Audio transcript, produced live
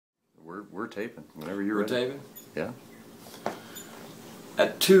We're taping whenever you're ready. We're taping? Yeah.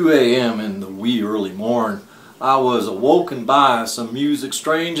 At 2 a.m. in the wee early morn, I was awoken by some music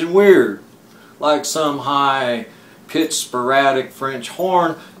strange and weird, like some high-pitched sporadic French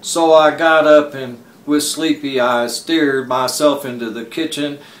horn. So I got up and with sleepy eyes steered myself into the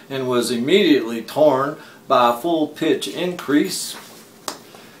kitchen and was immediately torn by a full-pitch increase.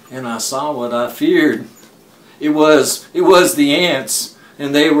 And I saw what I feared. It was the ants,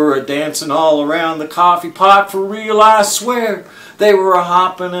 and they were a-dancing all around the coffee pot for real, I swear. They were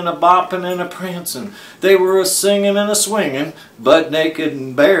a-hopping and a-bopping and a-prancing. They were a-singing and a-swinging, butt naked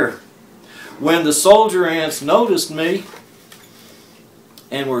and bare. When the soldier ants noticed me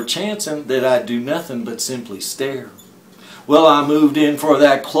and were chancing that I'd do nothing but simply stare. Well, I moved in for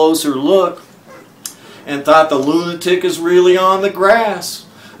that closer look and thought the lunatic is really on the grass,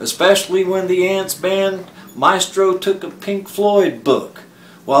 especially when the ants band maestro took a Pink Floyd book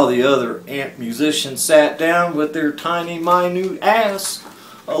while the other ant musicians sat down with their tiny minute ass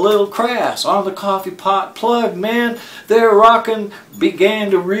a little crass on the coffee pot plug. Man, their rockin'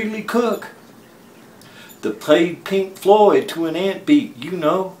 began to really cook. They played Pink Floyd to an ant beat, you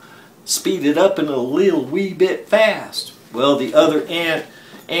know, speeded up in a little wee bit fast. Well, the other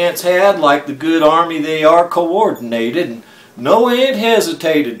ants had, like the good army they are, coordinated, and no ant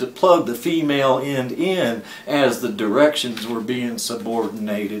hesitated to plug the female end in as the directions were being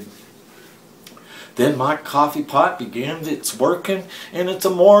subordinated. Then my coffee pot began its working, and it's a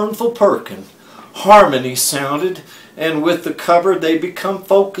mournful perkin'. Harmony sounded, and with the cupboard they become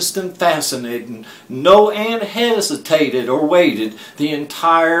focused and fascinating. No ant hesitated or waited. The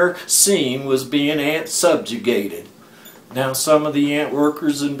entire scene was being ant subjugated. Now some of the ant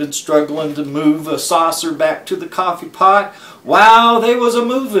workers had been struggling to move a saucer back to the coffee pot. Wow, they was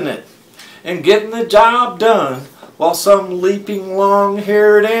a-moving it and getting the job done, while some leaping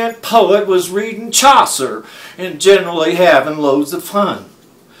long-haired ant poet was reading Chaucer and generally having loads of fun.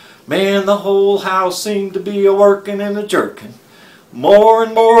 Man, the whole house seemed to be a-working and a-jerking. More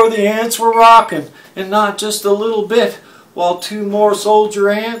and more the ants were rocking, and not just a little bit, while two more soldier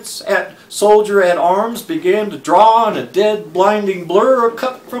at arms began to draw in a dead blinding blur a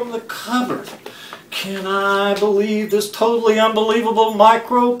cup from the cupboard. Can I believe this totally unbelievable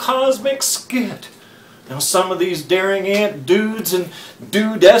microcosmic skit? Now some of these daring ant dudes and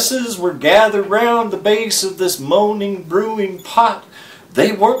dudesses were gathered round the base of this moaning brewing pot.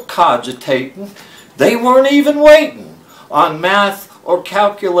 They weren't cogitating, they weren't even waiting on math or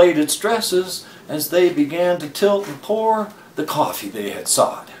calculated stresses as they began to tilt and pour the coffee they had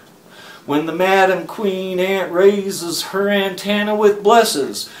sought. When the Madam Queen Ant raises her antenna with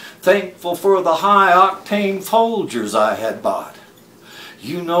blesses, thankful for the high-octane Folgers I had bought.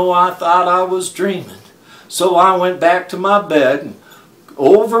 You know, I thought I was dreaming, so I went back to my bed, and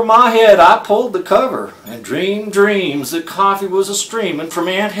over my head I pulled the cover and dreamed dreams that coffee was a-streaming from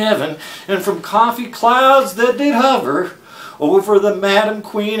ant heaven and from coffee clouds that did hover over the Madam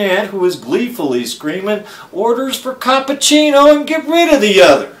Queen Ant, who was gleefully screaming orders for cappuccino and get rid of the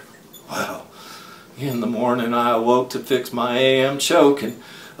other. Well, in the morning I awoke to fix my AM choke, and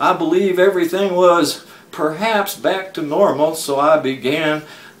I believe everything was perhaps back to normal, so I began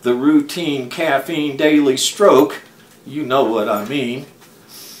the routine caffeine daily stroke. You know what I mean.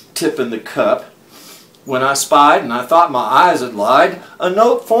 Tipping the cup, when I spied, and I thought my eyes had lied, a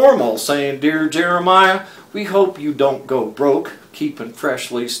note formal saying, "Dear Jeremiah, we hope you don't go broke, keeping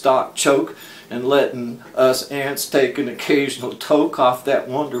freshly stocked choke and letting us ants take an occasional toke off that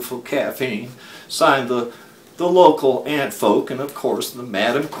wonderful caffeine." Signed the local ant folk, and of course the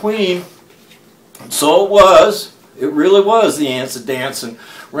Madam Queen. And so it really was the ants a-dancing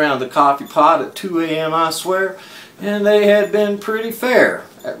round the coffee pot at 2 a.m. I swear, and they had been pretty fair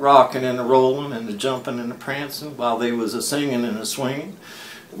at rocking and a-rolling and a-jumping and a-prancing while they was a-singing and a-swinging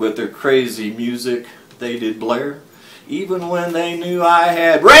with their crazy music they did blare. Even when they knew I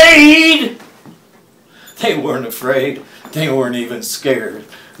had raid, they weren't afraid. They weren't even scared.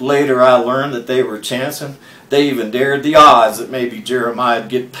 Later I learned that they were chancing. They even dared the odds that maybe Jeremiah'd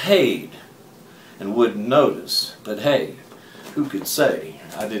get paid and wouldn't notice. But hey, who could say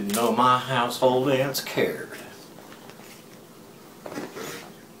I didn't know my household ants cared?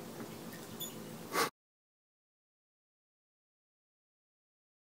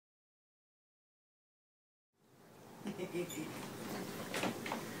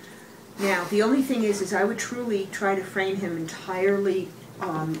 Now, the only thing is I would truly try to frame him entirely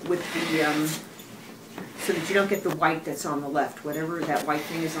with the, so that you don't get the white that's on the left, whatever that white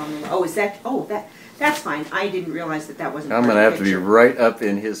thing is on the left. Oh, is that, oh, that's fine. I didn't realize that that wasn't I'm going to have to be right up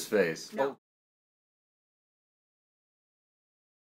in his face. No.